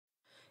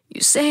You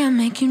say I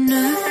make you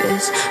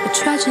nervous, a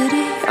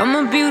tragedy, I'm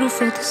a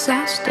beautiful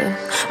disaster,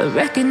 a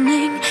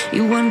reckoning,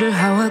 you wonder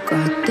how I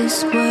got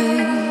this way.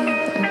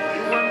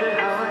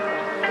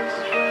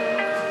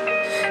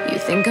 You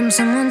think I'm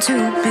someone to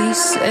be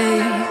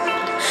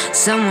saved,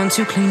 someone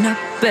to clean up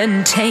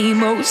and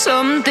tame. Oh,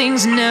 some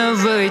things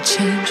never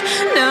change,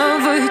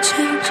 never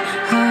change.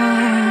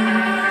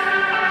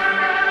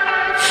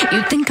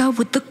 You think I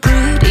would look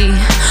pretty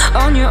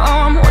on your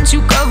arm once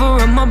you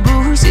cover up my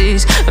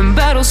bruises and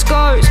battle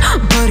scars,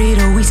 but it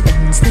always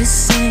ends the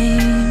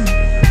same.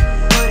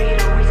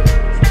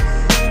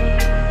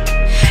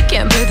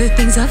 Can't bear the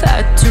things I've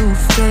had to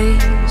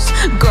face,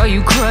 got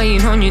you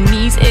crying on your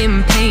knees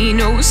in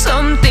pain. Oh,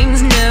 some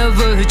things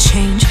never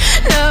change,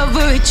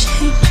 never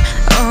change.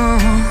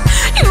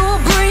 You'll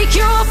break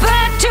your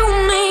back to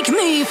make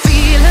me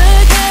feel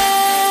again.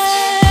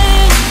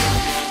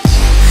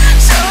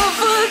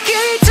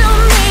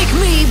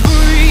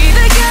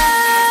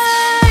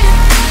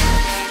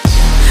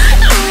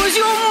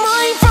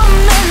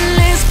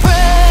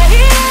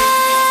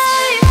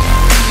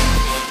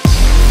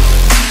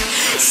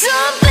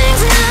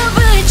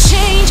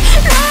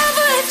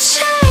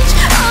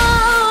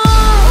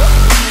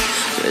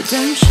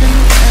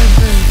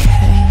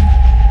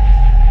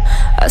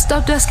 I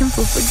stopped asking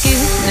for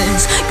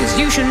forgiveness, cause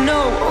you should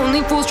know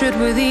only fools tread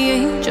where the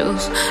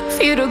angels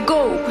fear to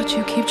go, but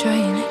you keep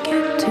trying to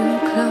get too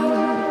close.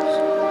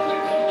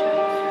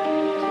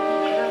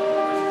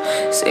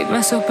 Save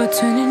myself by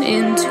turning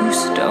into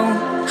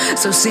stone,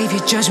 so save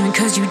your judgment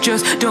cause you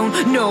just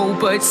don't know.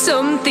 But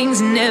some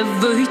things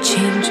never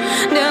change,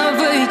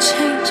 never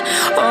change.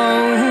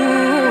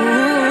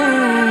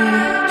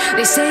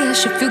 They say I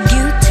should feel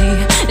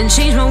guilty and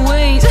change my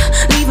ways,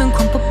 leaving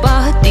crumpled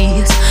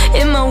bodies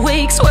in my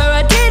wake. Swear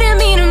I didn't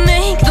mean to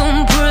make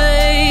them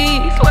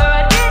break,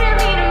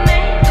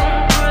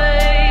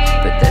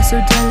 but they're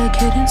so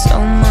delicate and so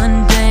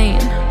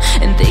mundane,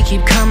 and they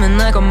keep coming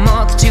like a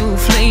moth to a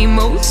flame.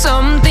 Oh,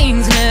 some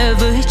things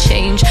never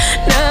change,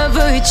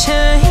 never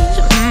change.